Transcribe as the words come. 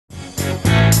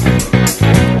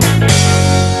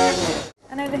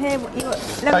And over here, what you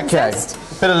got? Lemon zest?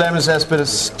 Okay, bit of lemon zest, bit of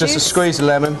just a squeeze of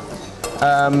lemon,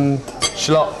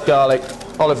 shallot, garlic,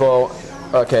 olive oil.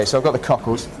 Okay, so I've got the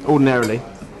cockles. Ordinarily,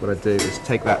 what I do is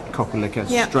take that cockle liquor,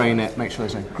 strain it, make sure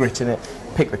there's no grit in it,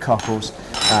 pick the cockles.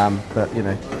 But you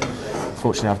know,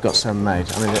 fortunately, I've got some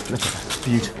made. I mean, look at that,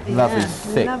 beautiful, lovely,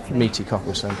 thick, meaty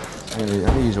cockles. So I'm going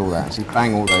to use all that. So you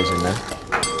bang all those in there,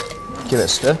 give it a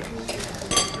stir,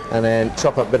 and then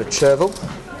chop up a bit of chervil.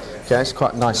 Okay, it's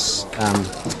quite nice, kind of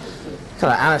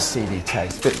aniseedy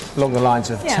taste, a bit along the lines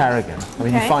of tarragon. I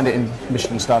mean, you find it in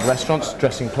Michelin-starred restaurants,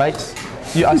 dressing plates.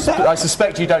 I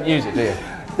suspect you don't use it, do you?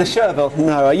 The chervil?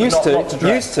 No, I used to.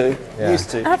 Used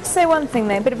to. I have to say one thing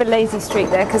though, a bit of a lazy streak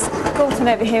there, because Coleton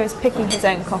over here is picking his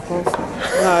own cockles.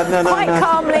 No. Quite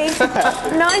calmly,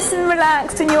 nice and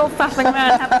relaxed, and you're faffing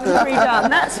around having them pre-done.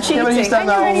 That's cheating. Yeah, he's done and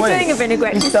you're that all only week. doing a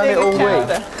vinaigrette. He's done it all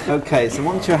week. Okay, so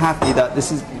once you're happy that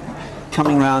this is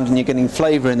coming round and you're getting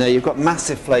flavour in there, you've got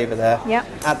massive flavour there. Yep.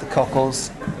 Add the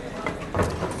cockles.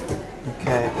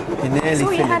 Okay, you're nearly finished.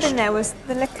 All you had in there was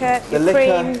the liquor,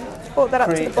 cream, brought that up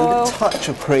to the boil. A touch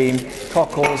of cream,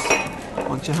 cockles.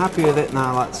 Once you're happy with it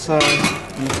now, like so,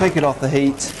 and you take it off the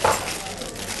heat.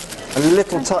 A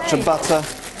little touch of butter.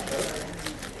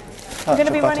 We're going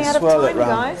to be running out of time,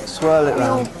 guys. Swirl it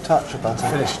round. Touch of butter.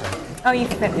 Finished now. Oh,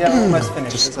 you've finished. Yeah, almost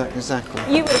finished.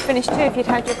 Exactly. You would have finished too if you'd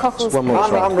had your cockles. One more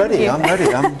I'm ready. I'm ready.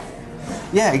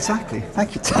 Yeah, exactly.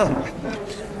 Thank you, Tom.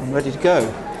 I'm ready to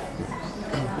go.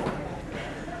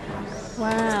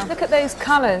 Wow. Look at those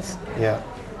colours. Yeah.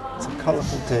 It's a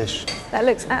colourful dish. That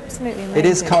looks absolutely amazing. It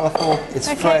is colourful. It's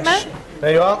fresh. Matt?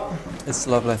 There you are. It's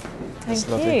lovely.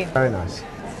 Thank you. Very nice.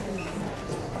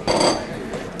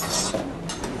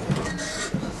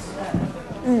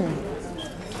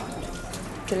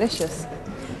 Delicious.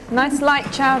 Nice light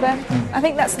chowder. I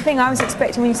think that's the thing I was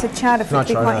expecting when you said chowder for it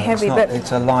to be quite heavy, but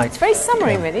it's a light. it's very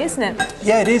summery, really, isn't it?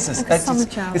 Yeah, it is. Like a summer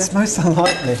chowder. It's most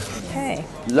unlikely. Okay.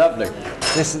 Lovely.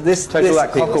 This Takes all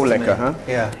that cockle liquor, huh?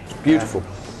 Yeah. Beautiful.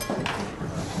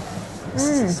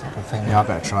 Yeah, I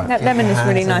better try it. That lemon is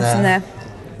really nice in there.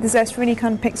 The zest really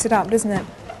kind of picks it up, doesn't it?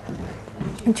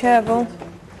 And chervil.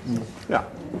 Yeah.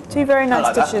 Two very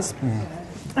nice dishes.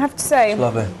 I have to say,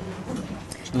 Lovely.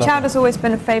 chowder's always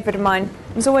been a favourite of mine.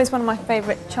 It was always one of my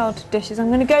favourite childhood dishes. I'm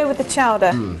going to go with the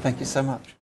chowder. Thank you so much.